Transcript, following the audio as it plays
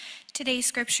Today's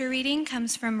scripture reading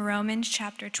comes from Romans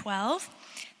chapter 12.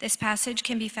 This passage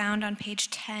can be found on page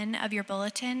 10 of your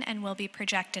bulletin and will be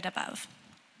projected above.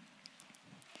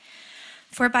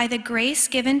 For by the grace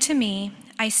given to me,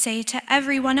 I say to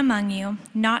everyone among you,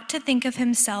 not to think of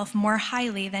himself more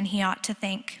highly than he ought to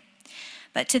think,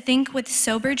 but to think with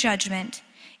sober judgment,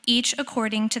 each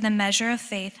according to the measure of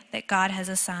faith that God has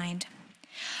assigned.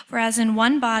 For as in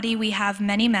one body we have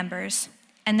many members,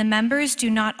 and the members do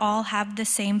not all have the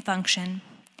same function,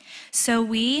 so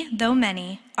we, though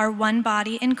many, are one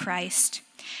body in Christ,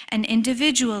 and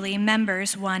individually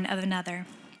members one of another.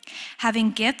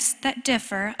 Having gifts that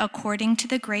differ according to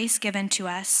the grace given to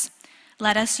us,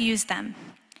 let us use them.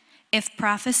 If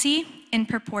prophecy, in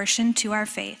proportion to our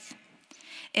faith.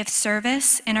 If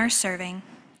service, in our serving.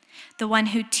 The one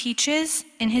who teaches,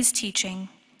 in his teaching.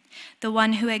 The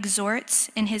one who exhorts,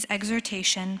 in his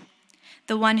exhortation.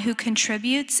 The one who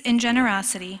contributes in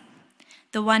generosity.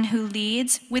 The one who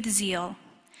leads with zeal.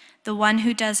 The one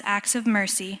who does acts of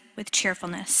mercy with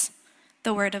cheerfulness.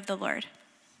 The word of the Lord.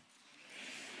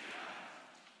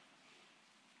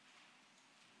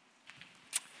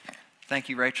 Thank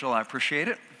you, Rachel. I appreciate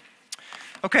it.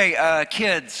 Okay,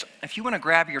 kids, if you want to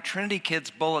grab your Trinity Kids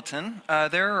bulletin,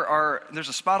 there's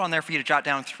a spot on there for you to jot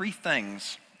down 3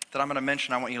 things that I'm going to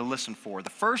mention I want you to listen for. The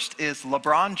first is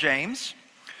LeBron James.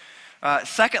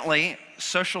 Secondly,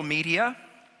 social media.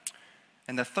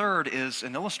 And the third is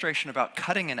an illustration about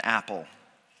cutting an apple.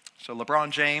 So LeBron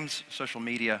James, social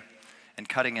media, and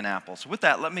cutting an apple. So with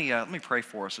that, let me pray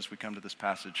for us as we come to this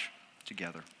passage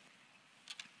together.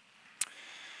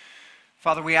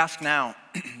 Father, we ask now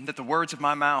that the words of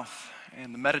my mouth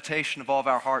and the meditation of all of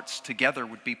our hearts together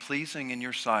would be pleasing in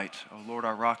your sight, O Lord,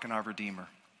 our rock and our redeemer.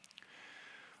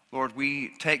 Lord,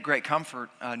 we take great comfort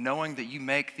knowing that you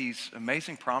make these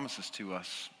amazing promises to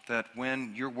us, that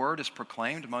when your word is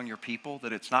proclaimed among your people,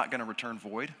 that it's not going to return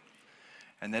void,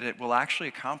 and that it will actually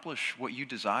accomplish what you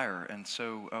desire. And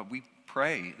so we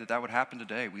pray that that would happen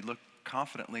today. We look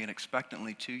confidently and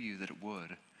expectantly to you that it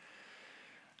would.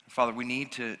 Father, we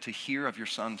need to hear of your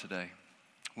Son today.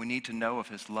 We need to know of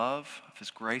his love, of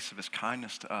his grace, of his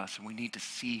kindness to us, and we need to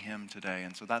see him today.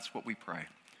 And so that's what we pray.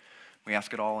 We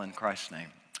ask it all in Christ's name.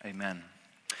 Amen.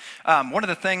 One of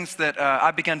the things that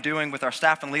I've begun doing with our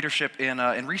staff and leadership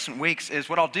in recent weeks is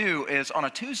what I'll do is on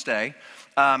a Tuesday,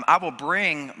 I will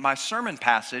bring my sermon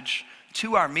passage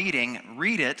to our meeting,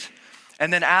 read it,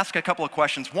 and then ask a couple of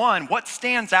questions. One, what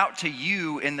stands out to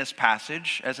you in this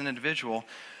passage as an individual?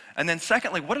 And then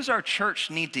secondly, what does our church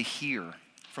need to hear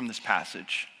from this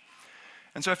passage?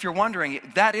 And so if you're wondering,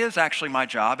 that is actually my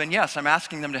job. And yes, I'm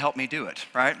asking them to help me do it,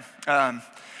 right?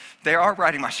 They are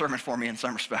writing my sermon for me in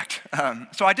some respect.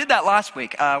 So I did that last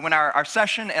week when our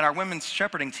session and our women's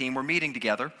shepherding team were meeting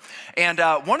together. And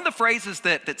one of the phrases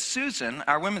that Susan,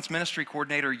 our women's ministry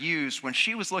coordinator, used when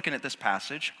she was looking at this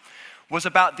passage was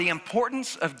about the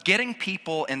importance of getting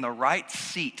people in the right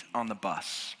seat on the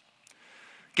bus.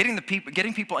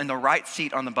 Getting people in the right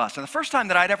seat on the bus. And the first time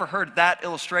that I'd ever heard that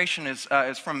illustration is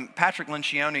from Patrick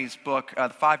Lencioni's book, The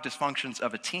 5 Dysfunctions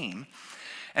of a Team.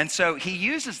 And so he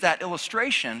uses that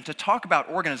illustration to talk about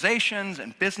organizations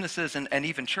and businesses and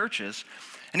even churches.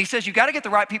 And he says, you've got to get the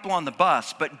right people on the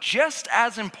bus, but just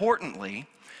as importantly,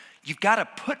 you've got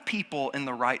to put people in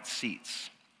the right seats.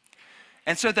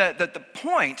 And so the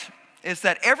point is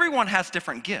that everyone has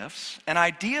different gifts, and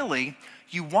ideally,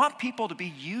 you want people to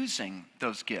be using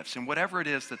those gifts in whatever it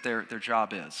is that their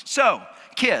job is. So,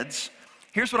 kids,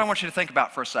 here's what I want you to think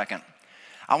about for a second.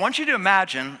 I want you to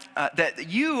imagine that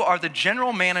you are the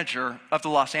general manager of the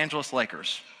Los Angeles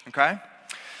Lakers, okay?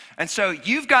 And so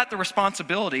you've got the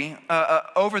responsibility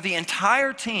over the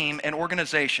entire team and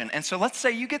organization. And so let's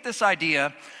say you get this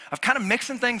idea of kind of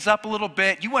mixing things up a little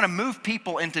bit. You want to move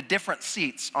people into different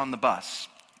seats on the bus,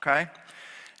 okay?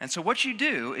 And so what you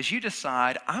do is you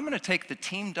decide, I'm going to take the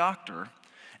team doctor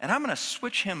and I'm going to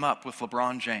switch him up with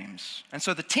LeBron James. And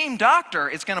so the team doctor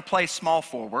is going to play small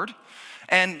forward,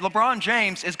 and LeBron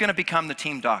James is going to become the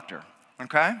team doctor,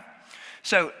 okay?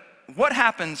 So what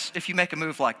happens if you make a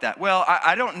move like that? Well,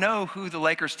 I don't know who the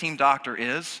Lakers team doctor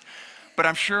is, but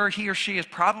I'm sure he or she is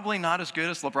probably not as good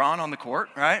as LeBron on the court,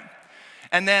 right?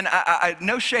 And then,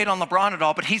 no shade on LeBron at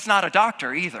all, but he's not a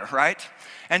doctor either, right?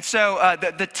 And so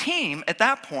the team at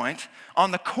that point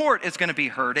on the court is going to be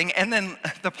hurting, and then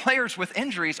the players with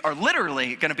injuries are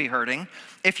literally going to be hurting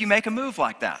if you make a move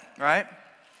like that, right?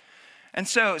 And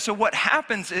so what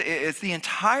happens is the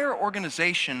entire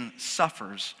organization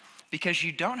suffers because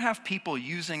you don't have people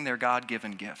using their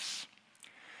God-given gifts.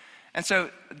 And so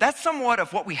that's somewhat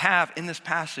of what we have in this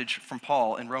passage from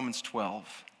Paul in Romans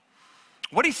 12.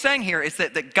 What he's saying here is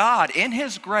that God, in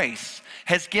his grace,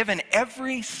 has given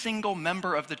every single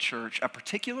member of the church a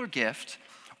particular gift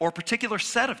or a particular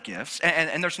set of gifts,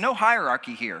 and there's no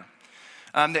hierarchy here.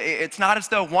 It's not as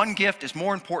though one gift is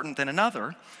more important than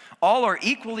another. All are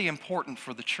equally important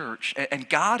for the church, and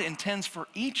God intends for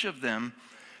each of them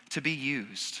to be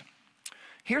used.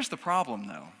 Here's the problem,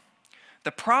 though.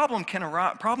 Problems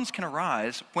can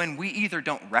arise when we either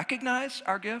don't recognize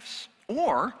our gifts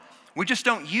or we just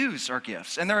don't use our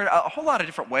gifts. And there are a whole lot of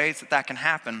different ways that can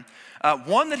happen.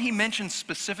 One that he mentions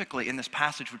specifically in this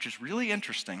passage, which is really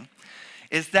interesting,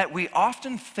 is that we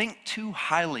often think too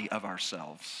highly of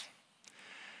ourselves.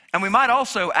 And we might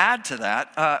also add to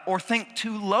that, or think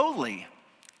too lowly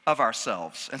of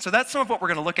ourselves. And so that's some of what we're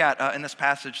going to look at in this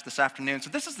passage this afternoon. So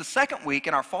this is the second week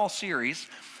in our fall series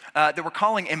that we're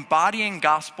calling Embodying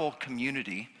Gospel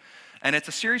Community. And it's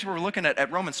a series where we're looking at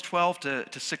Romans 12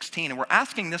 to 16. And we're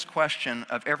asking this question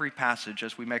of every passage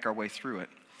as we make our way through it.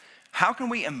 How can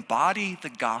we embody the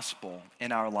gospel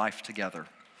in our life together?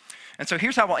 And so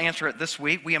here's how we'll answer it this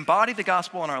week. We embody the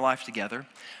gospel in our life together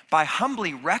by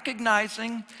humbly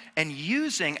recognizing and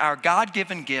using our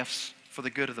God-given gifts for the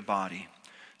good of the body.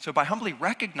 So by humbly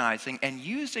recognizing and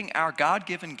using our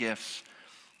God-given gifts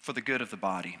for the good of the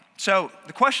body. So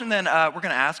the question then we're going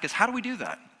to ask is, how do we do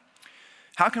that?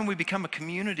 How can we become a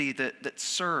community that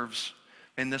serves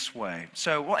in this way?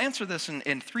 So we'll answer this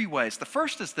in three ways. The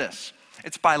first is this.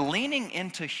 It's by leaning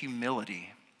into humility.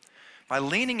 By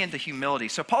leaning into humility.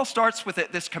 So Paul starts with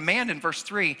this command in verse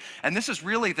 3, and this is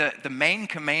really the main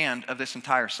command of this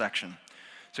entire section.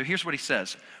 So here's what he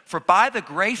says. For by the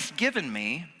grace given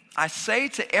me, I say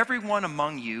to everyone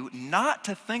among you not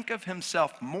to think of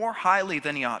himself more highly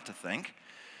than he ought to think,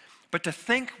 but to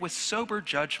think with sober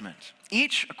judgment,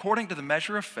 each according to the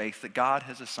measure of faith that God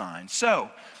has assigned. So,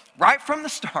 right from the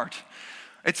start,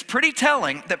 it's pretty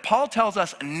telling that Paul tells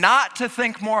us not to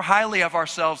think more highly of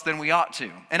ourselves than we ought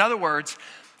to. In other words,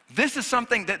 this is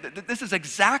something this is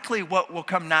exactly what will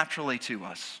come naturally to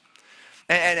us.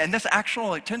 And this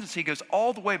actual tendency goes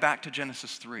all the way back to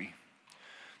Genesis 3.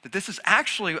 That this is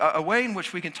actually a way in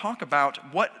which we can talk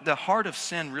about what the heart of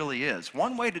sin really is.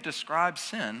 One way to describe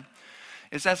sin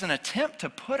is as an attempt to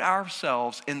put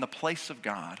ourselves in the place of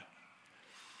God.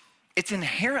 It's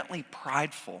inherently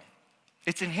prideful.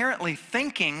 It's inherently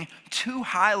thinking too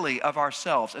highly of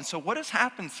ourselves. And so what has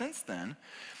happened since then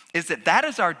is that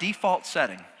is our default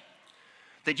setting.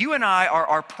 That you and I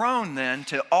are prone then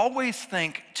to always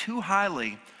think too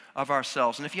highly of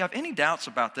ourselves. And if you have any doubts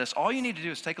about this, all you need to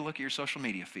do is take a look at your social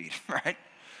media feed, right?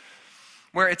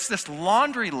 Where it's this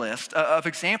laundry list of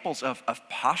examples of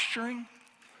posturing,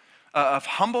 of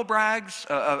humble brags,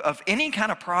 of any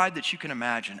kind of pride that you can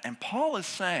imagine. And Paul is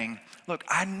saying, look,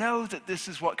 I know that this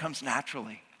is what comes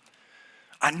naturally.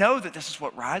 I know that this is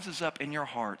what rises up in your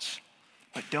hearts,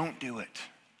 but don't do it.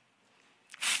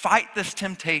 Fight this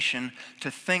temptation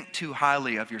to think too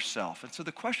highly of yourself. And so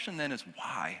the question then is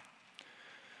why?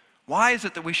 Why is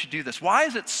it that we should do this? Why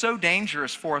is it so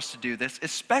dangerous for us to do this,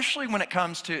 especially when it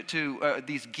comes to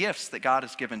these gifts that God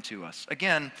has given to us?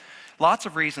 Again, lots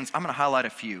of reasons. I'm going to highlight a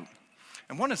few.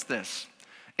 And one is this.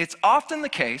 It's often the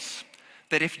case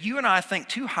that if you and I think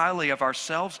too highly of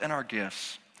ourselves and our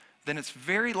gifts, then it's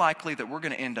very likely that we're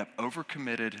going to end up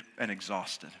overcommitted and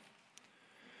exhausted.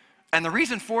 And the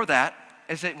reason for that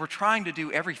is that we're trying to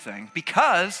do everything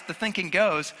because the thinking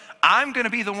goes, I'm going to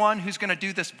be the one who's going to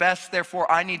do this best,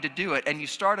 therefore I need to do it. And you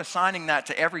start assigning that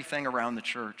to everything around the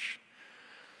church.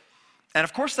 And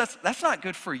of course, that's not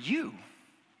good for you,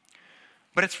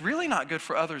 but it's really not good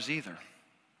for others either.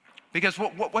 Because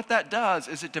what that does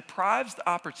is it deprives the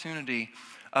opportunity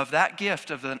of that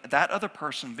gift of that other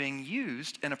person being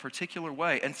used in a particular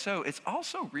way. And so it's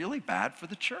also really bad for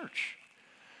the church.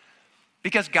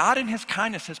 Because God in his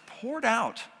kindness has poured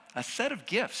out a set of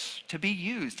gifts to be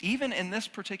used, even in this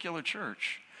particular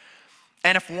church.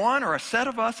 And if one or a set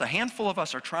of us, a handful of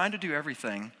us are trying to do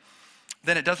everything,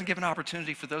 then it doesn't give an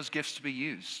opportunity for those gifts to be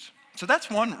used. So that's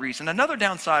one reason. Another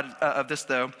downside of this,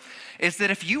 though, is that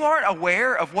if you aren't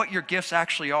aware of what your gifts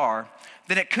actually are,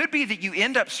 then it could be that you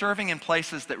end up serving in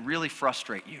places that really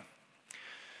frustrate you.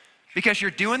 Because you're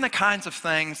doing the kinds of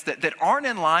things that aren't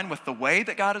in line with the way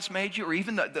that God has made you or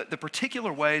even the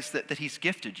particular ways that he's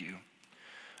gifted you.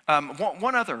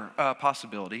 One other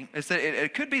possibility is that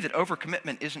it could be that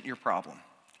overcommitment isn't your problem.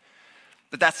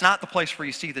 That's not the place where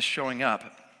you see this showing up.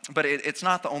 But it's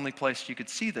not the only place you could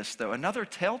see this, though. Another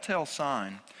telltale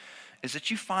sign is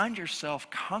that you find yourself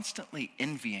constantly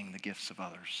envying the gifts of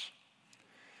others.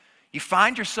 You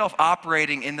find yourself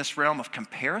operating in this realm of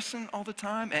comparison all the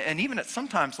time, and even at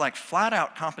sometimes like flat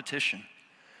out competition.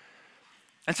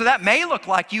 And so that may look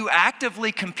like you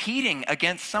actively competing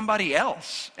against somebody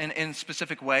else in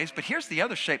specific ways, but here's the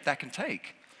other shape that can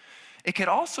take. It could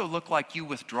also look like you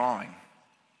withdrawing.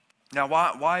 Now,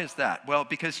 why is that? Well,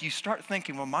 because you start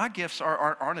thinking, well, my gifts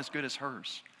aren't as good as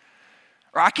hers.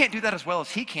 Or I can't do that as well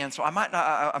as he can, so I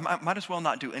might as well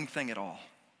not do anything at all.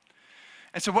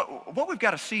 And so what we've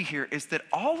got to see here is that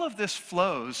all of this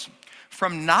flows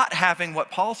from not having what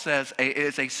Paul says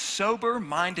is a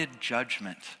sober-minded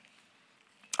judgment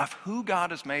of who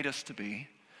God has made us to be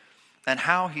and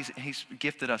how he's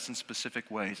gifted us in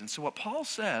specific ways. And so what Paul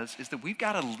says is that we've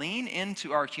got to lean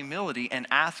into our humility and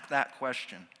ask that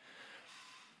question,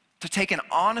 to take an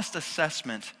honest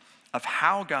assessment of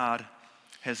how God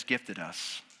has gifted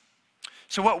us.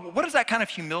 So what does that kind of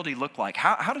humility look like?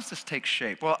 How does this take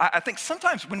shape? Well, I think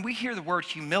sometimes when we hear the word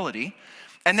humility,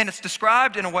 and then it's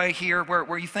described in a way here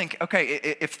where you think,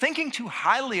 okay, if thinking too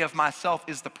highly of myself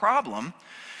is the problem,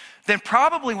 then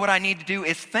probably what I need to do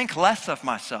is think less of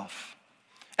myself.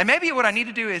 And maybe what I need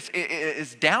to do is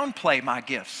downplay my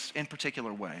gifts in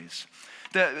particular ways.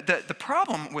 The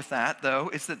problem with that, though,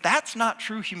 is that that's not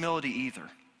true humility either.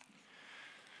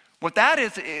 What that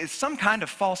is some kind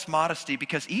of false modesty,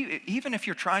 because even if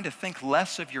you're trying to think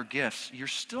less of your gifts, you're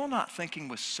still not thinking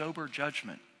with sober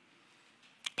judgment.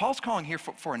 Paul's calling here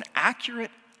for an accurate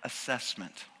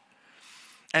assessment.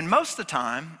 And most of the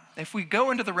time, if we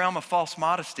go into the realm of false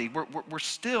modesty, we're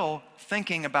still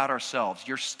thinking about ourselves.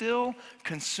 You're still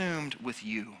consumed with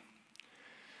you.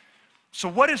 So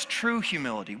what is true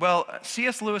humility? Well,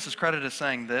 C.S. Lewis is credited as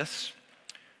saying this: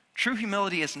 true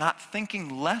humility is not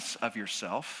thinking less of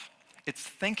yourself, it's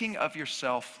thinking of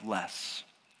yourself less.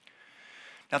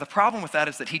 Now, the problem with that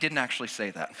is that he didn't actually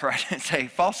say that, right? It's a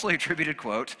falsely attributed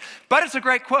quote, but it's a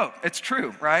great quote. It's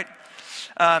true, right?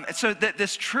 And so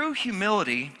this true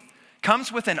humility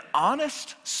comes with an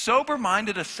honest,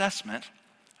 sober-minded assessment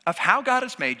of how God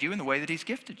has made you and the way that he's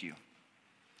gifted you.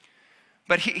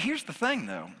 But here's the thing,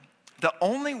 though. The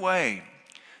only way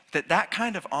that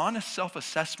kind of honest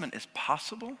self-assessment is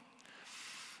possible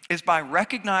is by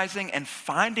recognizing and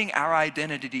finding our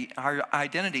identity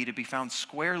to be found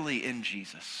squarely in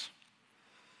Jesus.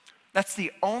 That's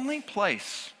the only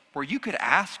place where you could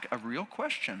ask a real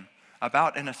question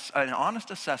about an honest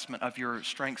assessment of your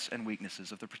strengths and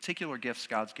weaknesses, of the particular gifts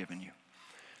God's given you.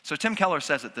 So Tim Keller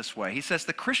says it this way. He says,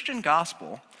 the Christian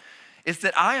gospel is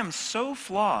that I am so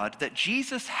flawed that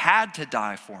Jesus had to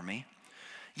die for me,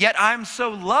 yet I'm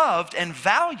so loved and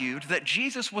valued that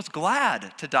Jesus was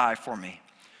glad to die for me.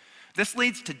 This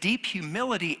leads to deep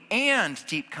humility and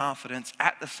deep confidence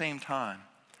at the same time.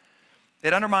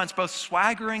 It undermines both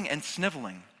swaggering and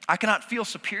sniveling. I cannot feel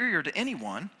superior to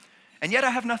anyone, and yet I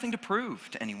have nothing to prove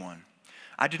to anyone.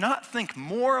 I do not think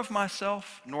more of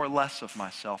myself nor less of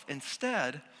myself.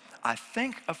 Instead, I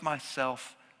think of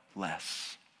myself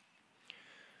less.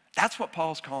 That's what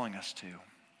Paul's calling us to,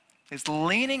 is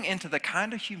leaning into the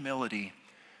kind of humility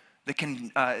that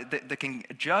can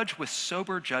judge with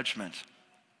sober judgment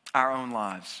our own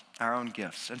lives, our own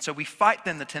gifts. And so we fight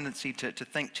then the tendency to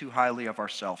think too highly of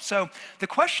ourselves. So the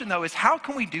question, though, is how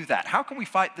can we do that? How can we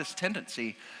fight this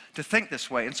tendency to think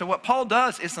this way? And so what Paul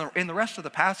does is in the rest of the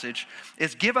passage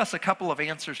is give us a couple of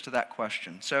answers to that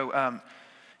question. So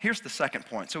here's the second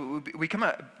point. So we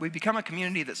become a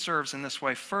community that serves in this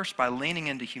way, first by leaning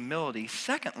into humility.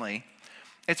 Secondly,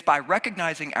 it's by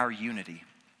recognizing our unity.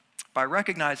 By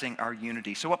recognizing our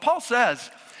unity. So what Paul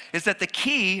says is that the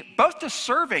key both to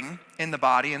serving in the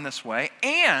body in this way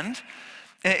and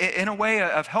in a way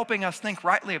of helping us think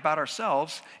rightly about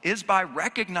ourselves is by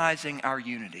recognizing our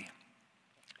unity.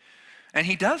 And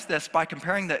he does this by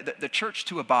comparing the church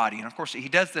to a body. And of course, he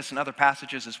does this in other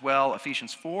passages as well,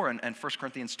 Ephesians 4 and 1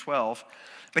 Corinthians 12.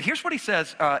 But here's what he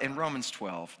says in Romans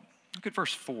 12. Look at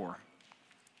verse 4.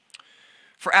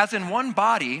 For as in one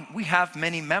body we have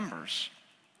many members,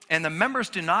 and the members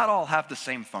do not all have the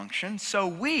same function, so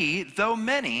we, though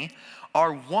many,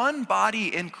 are one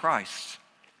body in Christ,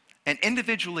 and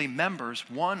individually members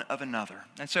one of another.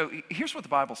 And so here's what the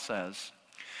Bible says.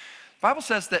 The Bible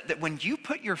says that when you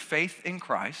put your faith in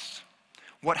Christ,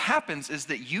 what happens is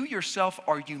that you yourself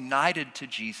are united to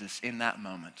Jesus in that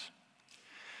moment.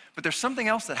 But there's something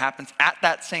else that happens at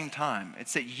that same time.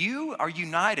 It's that you are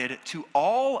united to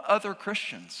all other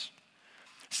Christians,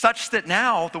 such that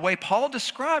now the way Paul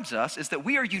describes us is that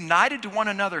we are united to one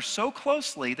another so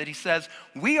closely that he says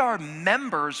we are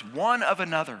members one of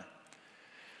another.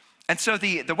 And so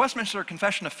the Westminster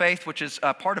Confession of Faith, which is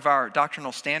part of our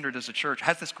doctrinal standard as a church,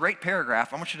 has this great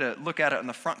paragraph. I want you to look at it on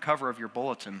the front cover of your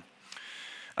bulletin.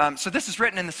 So this is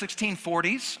written in the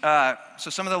 1640s. So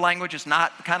some of the language is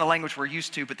not the kind of language we're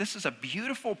used to, but this is a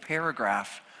beautiful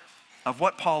paragraph of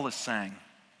what Paul is saying.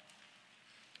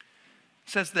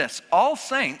 It says this: all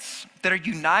saints that are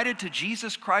united to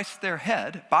Jesus Christ their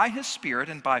head by his Spirit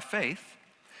and by faith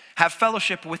have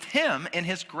fellowship with him in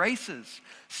his graces,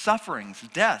 sufferings,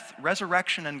 death,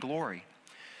 resurrection, and glory.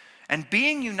 And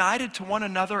being united to one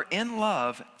another in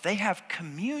love, they have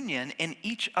communion in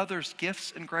each other's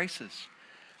gifts and graces,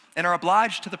 and are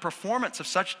obliged to the performance of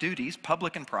such duties,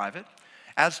 public and private,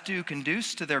 as do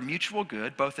conduce to their mutual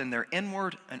good, both in their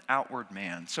inward and outward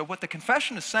man. So what the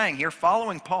confession is saying here,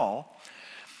 following Paul,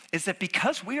 is that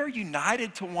because we are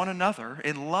united to one another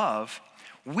in love,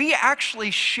 we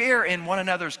actually share in one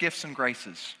another's gifts and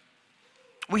graces.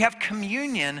 We have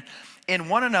communion in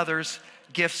one another's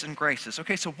gifts and graces.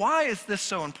 Okay, so why is this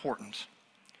so important?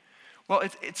 Well,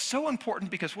 it's so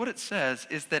important because what it says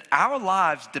is that our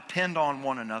lives depend on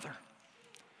one another.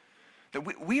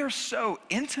 That we are so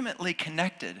intimately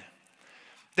connected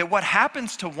that what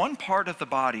happens to one part of the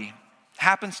body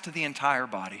happens to the entire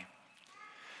body.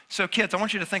 So kids, I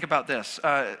want you to think about this.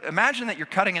 Imagine that you're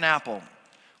cutting an apple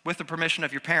with the permission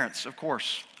of your parents, of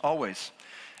course, always.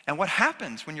 And what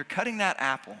happens when you're cutting that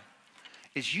apple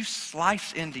is you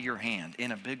slice into your hand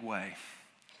in a big way.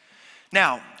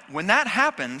 Now, when that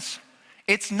happens,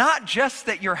 it's not just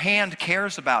that your hand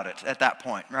cares about it at that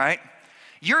point, right?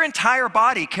 Your entire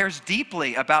body cares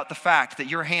deeply about the fact that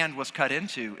your hand was cut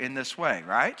into in this way,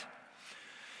 right?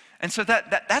 And so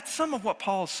that's some of what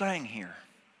Paul is saying here.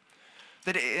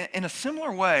 That in a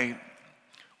similar way,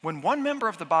 when one member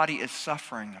of the body is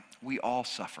suffering, we all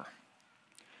suffer.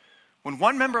 When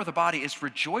one member of the body is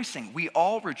rejoicing, we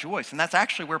all rejoice. And that's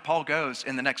actually where Paul goes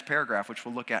in the next paragraph, which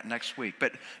we'll look at next week.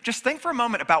 But just think for a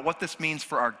moment about what this means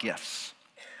for our gifts.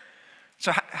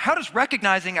 So how does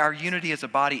recognizing our unity as a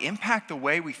body impact the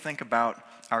way we think about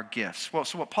our gifts? Well,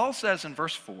 so what Paul says in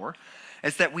verse 4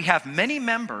 is that we have many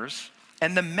members,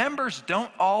 and the members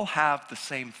don't all have the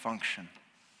same function.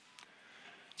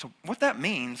 So what that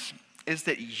means is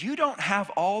that you don't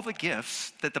have all the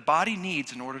gifts that the body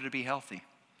needs in order to be healthy.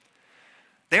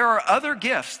 There are other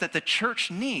gifts that the church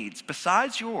needs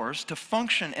besides yours to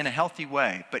function in a healthy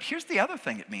way. But here's the other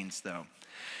thing it means, though.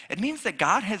 It means that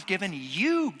God has given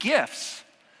you gifts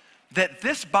that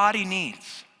this body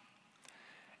needs.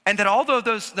 And that although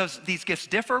these gifts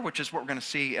differ, which is what we're going to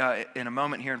see in a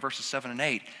moment here in verses 7 and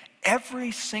 8,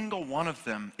 every single one of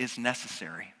them is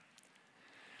necessary.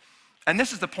 And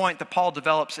this is the point that Paul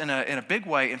develops in a big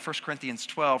way in 1 Corinthians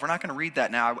 12. We're not going to read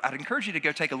that now. I'd encourage you to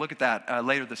go take a look at that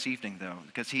later this evening, though,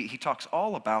 because he talks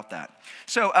all about that.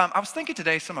 So I was thinking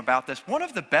today some about this. One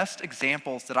of the best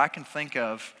examples that I can think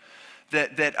of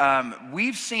that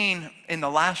we've seen in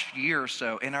the last year or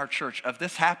so in our church of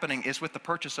this happening is with the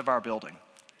purchase of our building.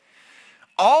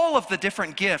 All of the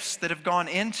different gifts that have gone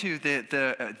into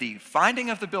the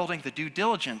finding of the building, the due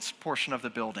diligence portion of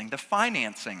the building, the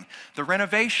financing, the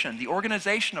renovation, the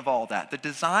organization of all that, the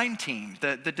design team,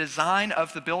 the design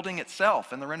of the building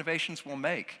itself and the renovations we'll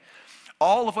make.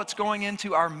 All of what's going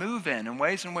into our move-in and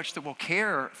ways in which that we'll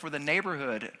care for the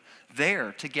neighborhood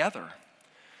there together.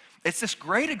 It's this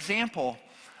great example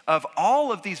of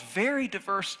all of these very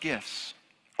diverse gifts,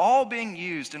 all being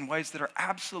used in ways that are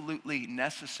absolutely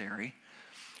necessary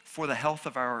for the health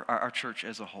of our church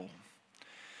as a whole.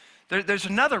 There's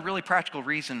another really practical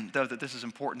reason, though, that this is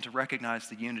important to recognize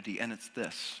the unity, and it's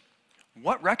this.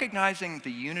 What recognizing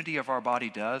the unity of our body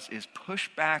does is push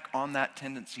back on that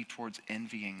tendency towards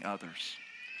envying others.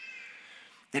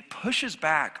 It pushes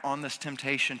back on this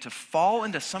temptation to fall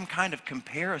into some kind of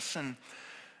comparison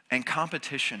and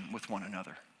competition with one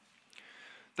another.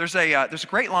 There's a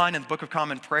great line in the Book of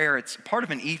Common Prayer. It's part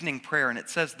of an evening prayer, and it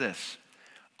says this: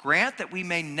 "Grant that we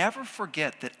may never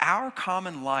forget that our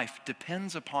common life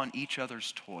depends upon each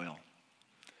other's toil."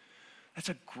 That's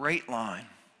a great line.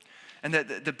 And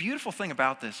the beautiful thing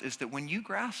about this is that when you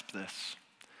grasp this,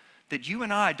 that you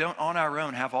and I don't on our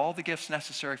own have all the gifts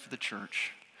necessary for the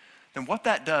church, then what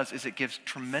that does is it gives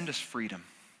tremendous freedom.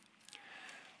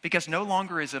 Because no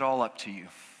longer is it all up to you.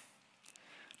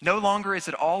 No longer is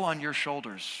it all on your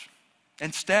shoulders.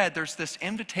 Instead, there's this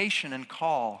invitation and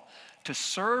call to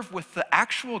serve with the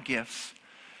actual gifts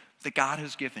that God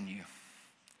has given you.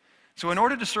 So in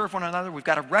order to serve one another, we've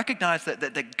got to recognize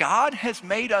that God has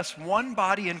made us one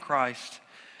body in Christ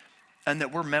and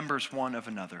that we're members one of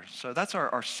another. So that's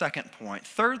our second point.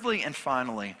 Thirdly and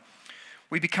finally,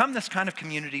 we become this kind of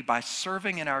community by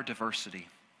serving in our diversity.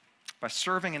 By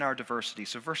serving in our diversity.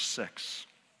 So verse 6.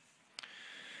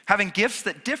 Having gifts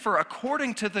that differ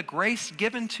according to the grace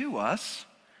given to us,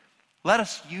 let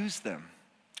us use them.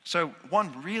 So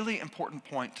one really important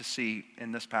point to see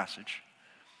in this passage,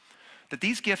 that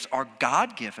these gifts are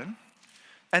God-given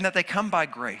and that they come by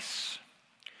grace.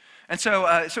 And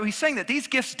so he's saying that these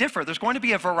gifts differ. There's going to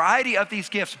be a variety of these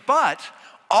gifts, but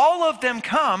all of them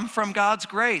come from God's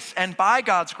grace and by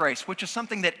God's grace, which is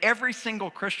something that every single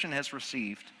Christian has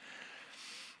received.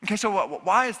 Okay, so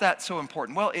why is that so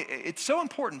important? Well, it's so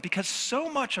important because so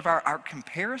much of our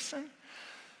comparison,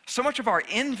 so much of our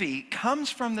envy comes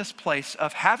from this place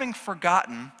of having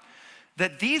forgotten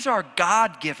that these are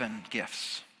God-given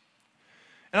gifts.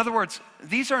 In other words,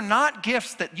 these are not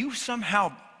gifts that you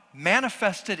somehow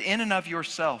manifested in and of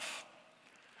yourself.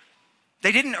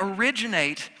 They didn't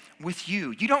originate with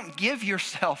you. You don't give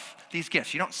yourself these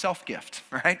gifts. You don't self-gift,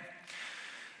 right?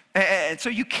 And so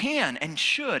you can and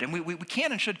should, and we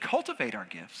can and should cultivate our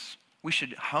gifts. We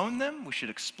should hone them. We should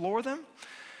explore them.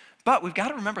 But we've got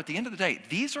to remember at the end of the day,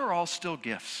 these are all still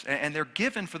gifts, and they're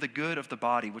given for the good of the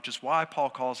body, which is why Paul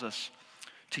calls us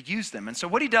to use them. And so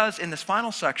what he does in this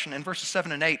final section in verses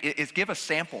 7 and 8 is give a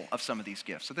sample of some of these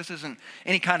gifts. So this isn't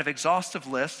any kind of exhaustive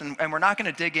list, and we're not going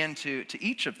to dig into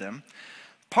each of them.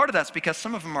 Part of that's because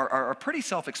some of them are pretty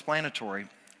self-explanatory. I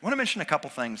want to mention a couple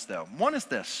things, though. One is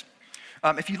this.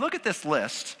 If you look at this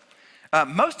list,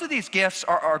 most of these gifts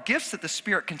are gifts that the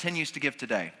Spirit continues to give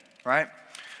today, right?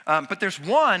 But there's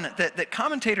one that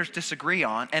commentators disagree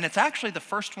on, and it's actually the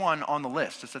first one on the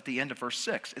list. It's at the end of verse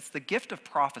 6. It's the gift of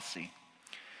prophecy.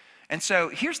 And so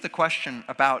here's the question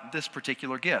about this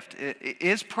particular gift.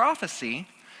 Is prophecy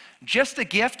just a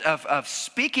gift of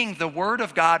speaking the word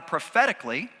of God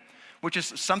prophetically, which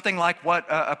is something like what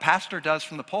a pastor does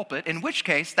from the pulpit, in which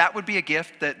case that would be a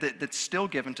gift that's still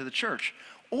given to the church?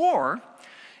 Or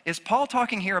is Paul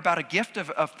talking here about a gift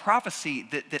of prophecy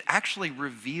that actually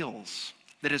reveals,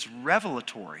 that is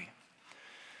revelatory?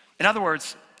 In other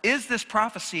words, is this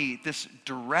prophecy this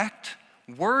direct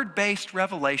word-based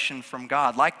revelation from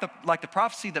God, like the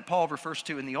prophecy that Paul refers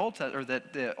to in the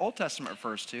that the Old Testament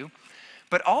refers to,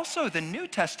 but also the New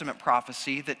Testament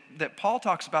prophecy that Paul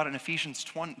talks about in Ephesians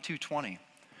 2:20.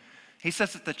 He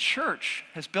says that the church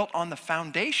has built on the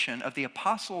foundation of the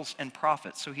apostles and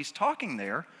prophets. So he's talking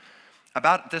there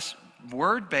about this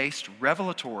word-based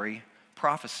revelatory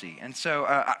prophecy. And so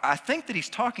I think that he's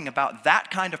talking about that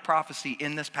kind of prophecy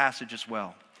in this passage as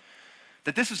well.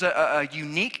 That this is a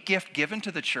unique gift given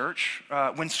to the church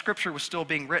when Scripture was still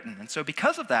being written. And so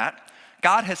because of that,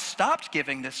 God has stopped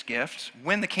giving this gift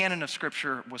when the canon of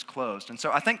Scripture was closed. And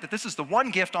so I think that this is the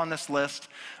one gift on this list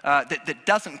that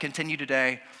doesn't continue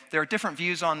today. There are different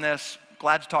views on this.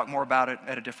 Glad to talk more about it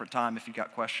at a different time if you've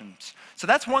got questions. So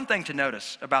that's one thing to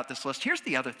notice about this list. Here's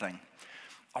the other thing.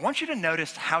 I want you to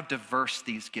notice how diverse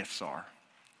these gifts are.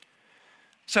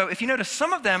 So if you notice,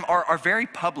 some of them are very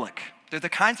public. They're the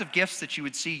kinds of gifts that you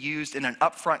would see used in an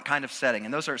upfront kind of setting.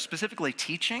 And those are specifically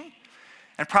teaching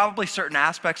and probably certain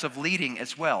aspects of leading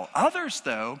as well. Others,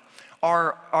 though,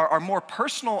 are more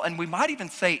personal, and we might even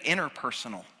say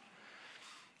interpersonal.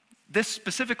 This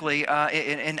specifically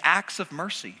in acts of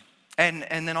mercy. And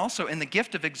then also in the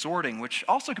gift of exhorting, which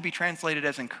also could be translated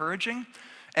as encouraging.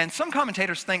 And some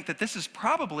commentators think that this is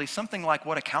probably something like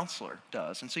what a counselor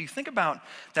does. And so you think about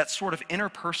that sort of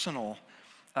interpersonal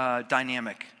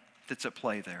dynamic that's at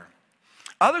play there.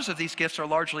 Others of these gifts are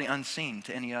largely unseen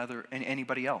to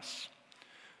anybody else.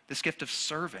 This gift of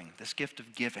serving, this gift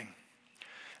of giving.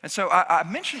 And so I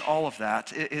mention all of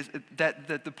that,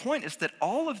 that the point is that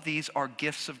all of these are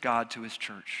gifts of God to his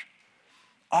church.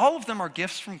 All of them are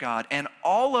gifts from God, and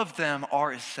all of them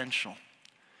are essential.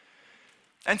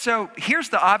 And so here's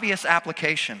the obvious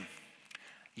application.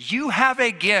 You have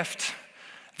a gift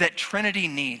that Trinity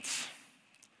needs.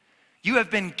 You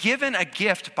have been given a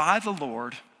gift by the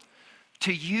Lord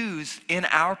to use in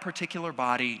our particular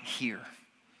body here.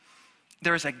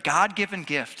 There is a God-given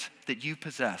gift that you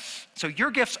possess. So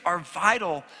your gifts are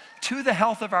vital to the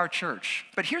health of our church.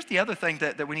 But here's the other thing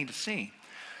that we need to see.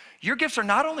 Your gifts are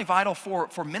not only vital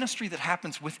for ministry that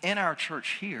happens within our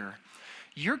church here,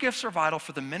 your gifts are vital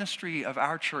for the ministry of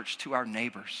our church to our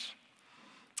neighbors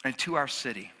and to our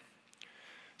city.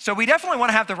 So we definitely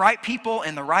want to have the right people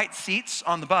in the right seats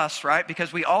on the bus, right?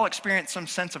 Because we all experience some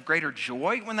sense of greater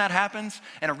joy when that happens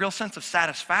and a real sense of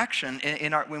satisfaction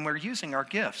when we're using our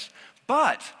gifts.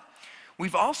 But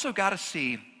we've also got to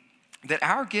see that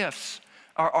our gifts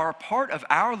are a part of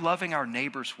our loving our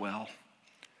neighbors well.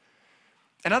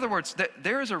 In other words,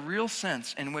 there is a real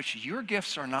sense in which your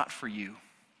gifts are not for you.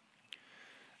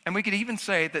 And we could even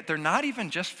say that they're not even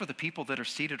just for the people that are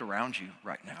seated around you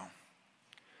right now.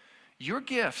 Your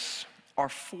gifts are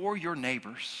for your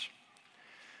neighbors.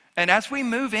 And as we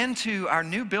move into our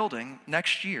new building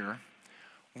next year,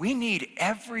 we need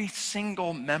every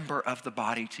single member of the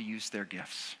body to use their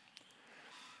gifts.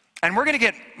 And we're going to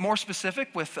get more specific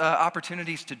with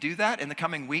opportunities to do that in the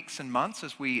coming weeks and months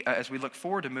as we look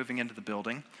forward to moving into the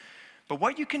building. But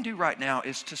what you can do right now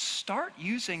is to start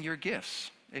using your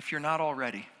gifts if you're not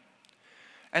already.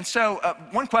 And so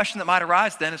one question that might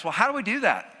arise then is, well, how do we do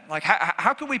that? Like,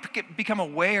 how can we become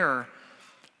aware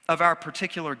of our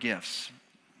particular gifts?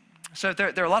 So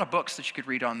there are a lot of books that you could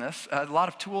read on this, a lot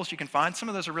of tools you can find. Some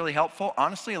of those are really helpful.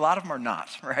 Honestly, a lot of them are not,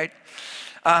 right?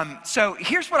 So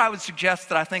here's what I would suggest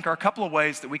that I think are a couple of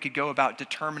ways that we could go about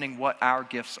determining what our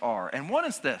gifts are. And one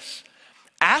is this: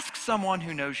 ask someone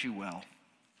who knows you well.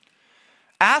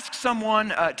 Ask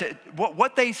someone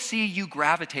what they see you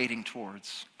gravitating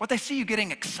towards, what they see you getting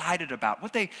excited about,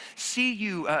 what they see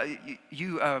you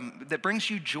that brings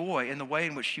you joy in the way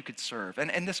in which you could serve.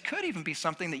 And this could even be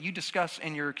something that you discuss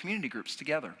in your community groups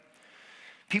together.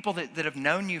 People that have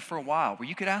known you for a while, where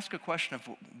you could ask a question of,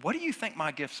 what do you think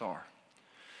my gifts are?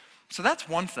 So that's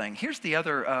one thing. Here's the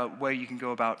other way you can go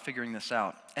about figuring this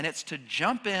out, and it's to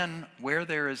jump in where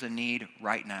there is a need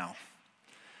right now.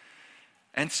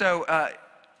 And so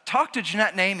talk to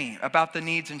Jeanette and Amy about the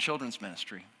needs in children's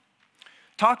ministry.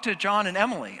 Talk to John and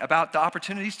Emily about the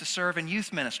opportunities to serve in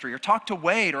youth ministry, or talk to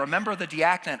Wade or a member of the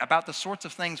diaconate about the sorts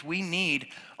of things we need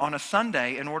on a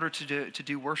Sunday in order to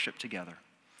do worship together.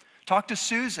 Talk to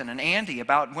Susan and Andy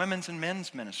about women's and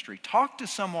men's ministry. Talk to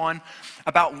someone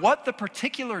about what the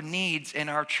particular needs in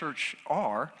our church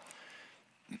are,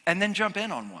 and then jump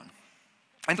in on one.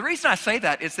 And the reason I say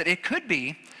that is that it could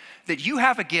be that you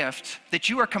have a gift that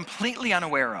you are completely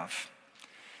unaware of.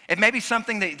 It may be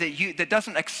something that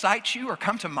doesn't excite you or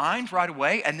come to mind right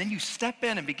away, and then you step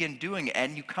in and begin doing it,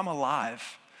 and you come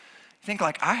alive. You think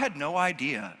like, I had no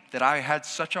idea that I had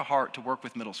such a heart to work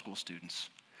with middle school students.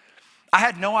 I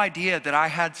had no idea that I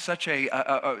had such a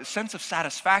sense of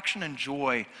satisfaction and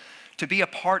joy to be a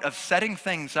part of setting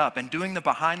things up and doing the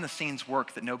behind the scenes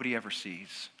work that nobody ever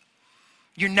sees.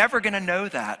 You're never gonna know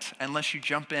that unless you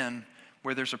jump in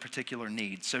where there's a particular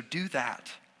need. So do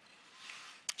that.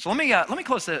 So let me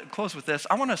close with this.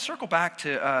 I want to circle back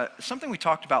to something we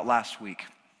talked about last week,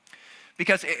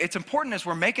 because it's important as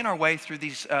we're making our way through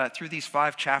these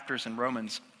 5 chapters in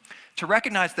Romans to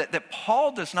recognize that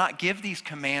Paul does not give these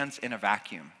commands in a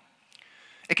vacuum.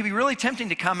 It can be really tempting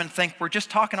to come and think we're just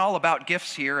talking all about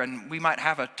gifts here, and we might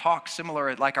have a talk similar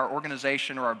at like our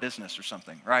organization or our business or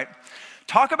something, right?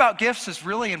 Talk about gifts is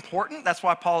really important. That's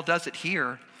why Paul does it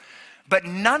here. But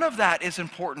none of that is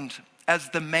important as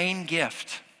the main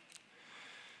gift.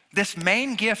 This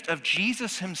main gift of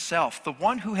Jesus himself, the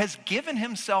one who has given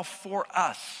himself for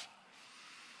us,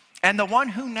 and the one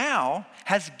who now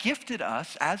has gifted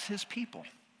us as his people.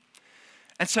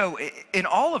 And so in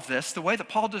all of this, the way that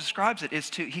Paul describes it is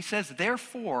he says,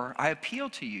 therefore, I appeal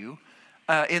to you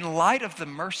in light of the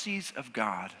mercies of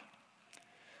God.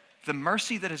 The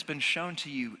mercy that has been shown to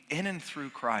you in and through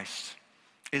Christ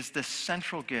is the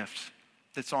central gift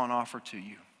that's on offer to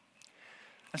you.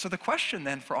 And so the question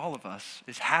then for all of us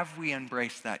is, have we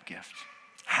embraced that gift?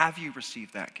 Have you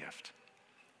received that gift?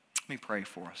 Let me pray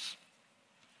for us.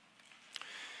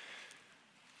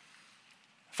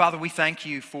 Father, we thank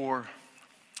you for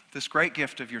this great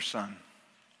gift of your Son.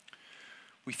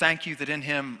 We thank you that in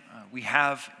him we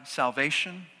have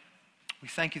salvation. We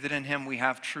thank you that in him we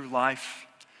have true life.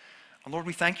 And Lord,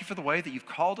 we thank you for the way that you've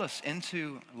called us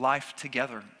into life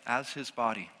together as his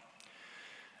body.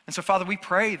 And so, Father, we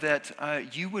pray that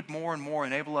you would more and more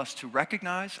enable us to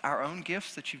recognize our own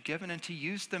gifts that you've given and to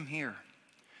use them here.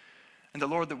 And that,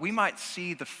 Lord, that we might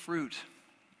see the fruit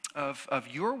of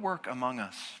your work among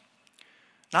us.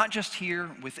 Not just here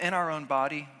within our own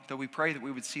body, though we pray that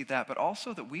we would see that, but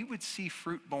also that we would see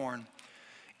fruit born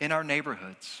in our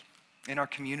neighborhoods, in our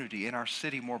community, in our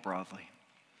city more broadly.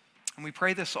 And we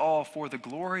pray this all for the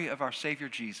glory of our Savior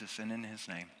Jesus, and in his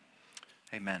name,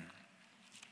 amen.